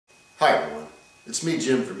Hi everyone, it's me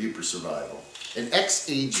Jim from Uper Survival, and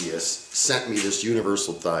XAegis sent me this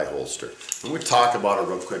universal thigh holster. I'm going to talk about it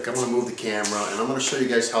real quick. I'm going to move the camera and I'm going to show you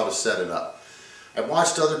guys how to set it up. I've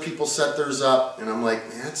watched other people set theirs up and I'm like,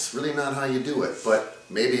 man, that's really not how you do it, but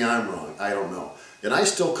maybe I'm wrong, I don't know. And I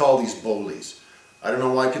still call these bolies. I don't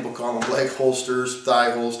know why people call them leg holsters, thigh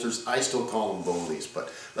holsters, I still call them bolies.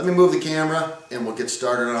 But let me move the camera and we'll get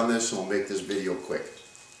started on this and we'll make this video quick.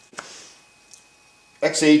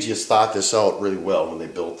 XAegis thought this out really well when they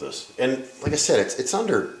built this, and like I said, it's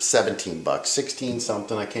under 17 bucks, 16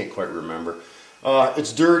 something, I can't quite remember.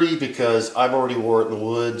 It's dirty because I've already wore it in the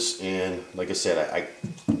woods, and like I said,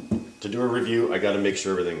 to do a review I got to make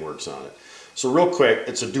sure everything works on it. So real quick,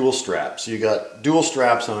 it's a dual strap, so you got dual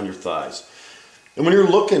straps on your thighs, and when you're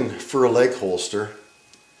looking for a leg holster,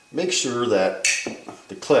 make sure that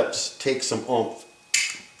the clips take some oomph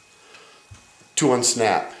to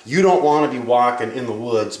unsnap. You don't want to be walking in the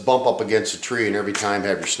woods, bump up against a tree, and every time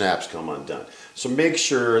have your snaps come undone. So make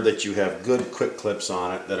sure that you have good quick clips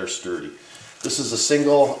on it that are sturdy. This is a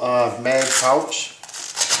single mag pouch,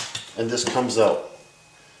 and this comes out.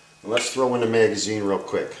 Let's throw in the magazine real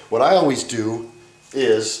quick. What I always do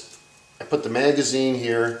is I put the magazine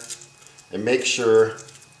here and make sure,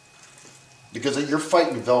 because you're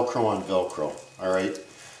fighting Velcro on Velcro, alright?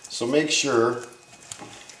 So make sure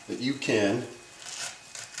that you can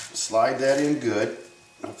slide that in good.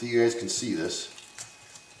 Hopefully you guys can see this.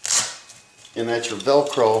 And that your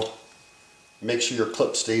Velcro, make sure your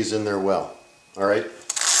clip stays in there well. Alright?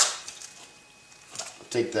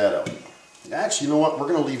 Take that out. Actually, you know what? We're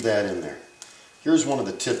going to leave that in there. Here's one of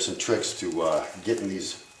the tips and tricks to getting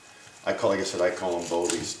these, like I said, I call them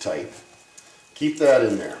bolies tight. Keep that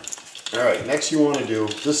in there. Alright, next you want to do,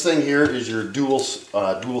 this thing here is your dual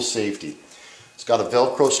safety. It's got a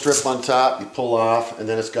Velcro strip on top, you pull off, and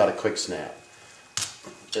then it's got a quick snap.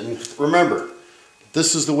 And remember,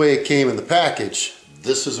 this is the way it came in the package,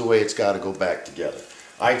 this is the way it's got to go back together.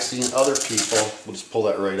 I've seen other people, we'll just pull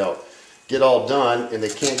that right out, get all done and they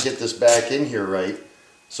can't get this back in here right,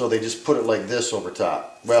 so they just put it like this over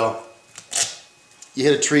top. Well, you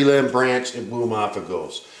hit a tree limb, branch, and boom, off it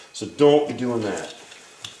goes. So don't be doing that.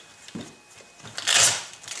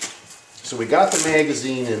 So we got the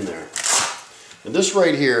magazine in there. And this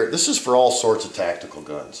right here, this is for all sorts of tactical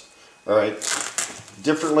guns. Alright,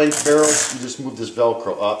 different length barrels, you just move this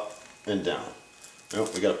Velcro up and down. Oh,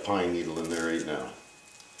 we got a pine needle in there right now.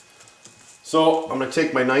 So I'm going to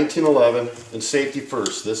take my 1911 and safety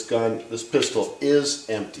first. This gun, this pistol is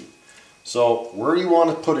empty. So where you want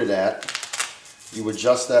to put it at, you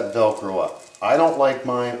adjust that Velcro up. I don't like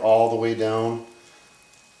mine all the way down.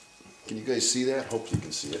 Can you guys see that? Hopefully you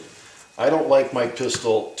can see it. I don't like my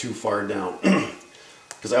pistol too far down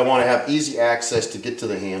because I want to have easy access to get to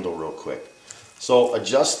the handle real quick. So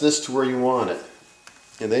adjust this to where you want it,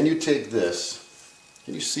 and then you take this.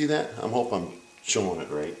 Can you see that? I hope I'm showing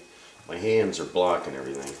it right. My hands are blocking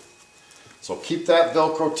everything. So keep that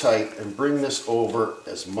Velcro tight and bring this over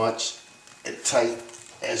as much and tight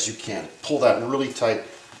as you can. Pull that really tight.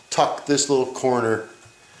 Tuck this little corner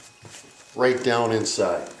right down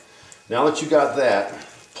inside. Now that you got that,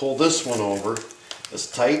 pull this one over as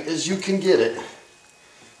tight as you can get it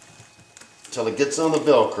until it gets on the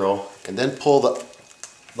Velcro, and then pull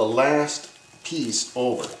the last piece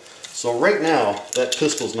over. So right now that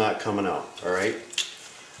pistol's not coming out. Alright,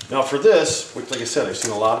 now for this, which like I said, I've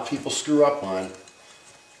seen a lot of people screw up on,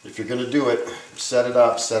 if you're going to do it, set it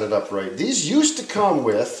up right. These used to come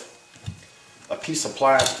with a piece of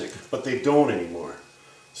plastic, but they don't anymore.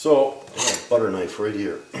 So I have a butter knife right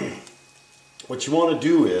here. What you want to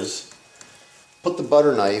do is put the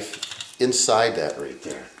butter knife inside that right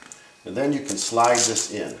there, and then you can slide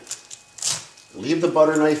this in. Leave the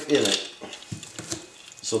butter knife in it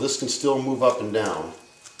so this can still move up and down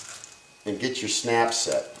and get your snap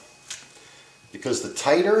set, because the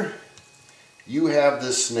tighter you have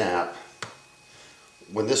this snap,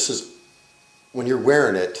 when you're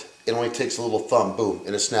wearing it, it only takes a little thumb, boom,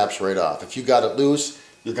 and it snaps right off. If you got it loose,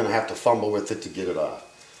 you're going to have to fumble with it to get it off.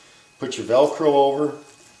 Put your Velcro over,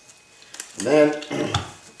 and then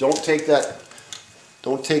don't take that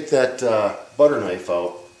butter knife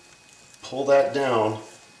out. Pull that down,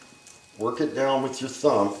 work it down with your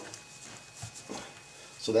thumb,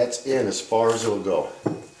 so that's in as far as it'll go.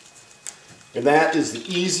 And that is the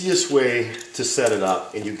easiest way to set it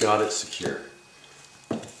up, and you got it secure.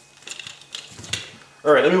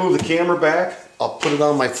 Alright, let me move the camera back. I'll put it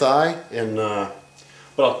on my thigh, and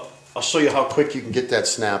but I'll show you how quick you can get that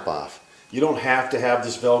snap off. You don't have to have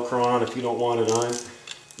this Velcro on if you don't want it on.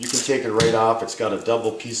 You can take it right off. It's got a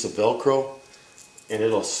double piece of Velcro and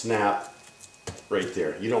it'll snap right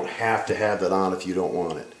there. You don't have to have that on if you don't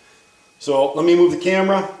want it. So let me move the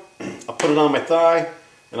camera. I'll put it on my thigh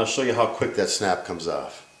and I'll show you how quick that snap comes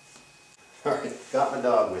off. Alright, got my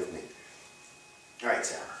dog with me. Alright,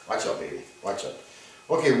 Sarah, watch out, baby, watch out.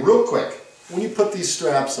 Okay, real quick, when you put these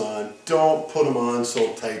straps on, don't put them on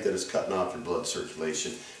so tight that it's cutting off your blood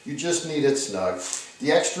circulation. You just need it snug.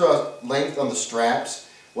 The extra length on the straps,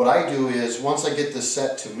 what I do is, once I get this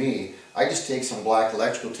set to me, I just take some black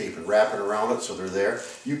electrical tape and wrap it around it so they're there.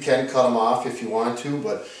 You can cut them off if you want to,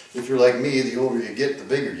 but if you're like me, the older you get, the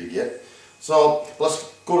bigger you get. So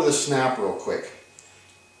let's go to the snap real quick.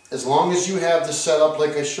 As long as you have this set up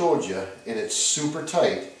like I showed you, and it's super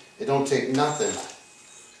tight, it don't take nothing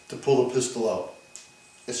to pull the pistol out.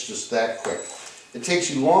 It's just that quick. It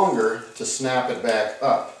takes you longer to snap it back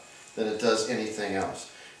up than it does anything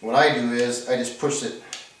else. What I do is, I just push it.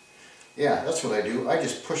 Yeah, that's what I do. I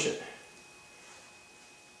just push it.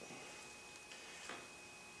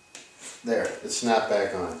 There, it's snapped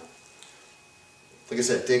back on. Like I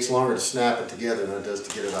said, it takes longer to snap it together than it does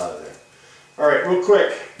to get it out of there. Alright, real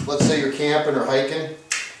quick, let's say you're camping or hiking,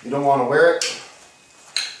 you don't want to wear it.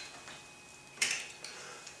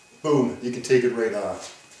 Boom, you can take it right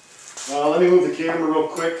off. Let me move the camera real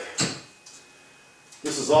quick.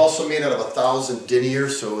 This is also made out of 1,000 denier,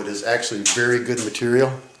 so it is actually very good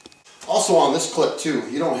material. Also on this clip too,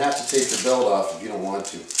 you don't have to take the belt off if you don't want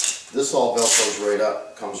to. This all velcros right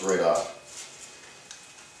up, comes right off.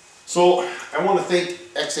 So I want to thank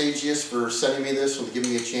XAegis for sending me this and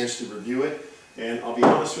giving me a chance to review it. And I'll be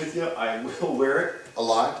honest with you, I will wear it a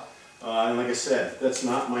lot. And like I said, that's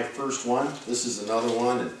not my first one. This is another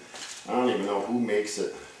one, and I don't even know who makes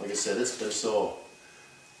it. Like I said, it's been so...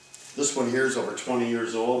 This one here is over 20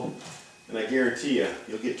 years old, and I guarantee you,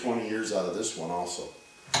 you'll get 20 years out of this one also.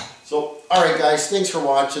 So, alright guys, thanks for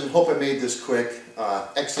watching. Hope I made this quick.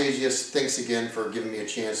 XAegis, thanks again for giving me a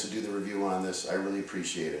chance to do the review on this. I really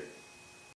appreciate it.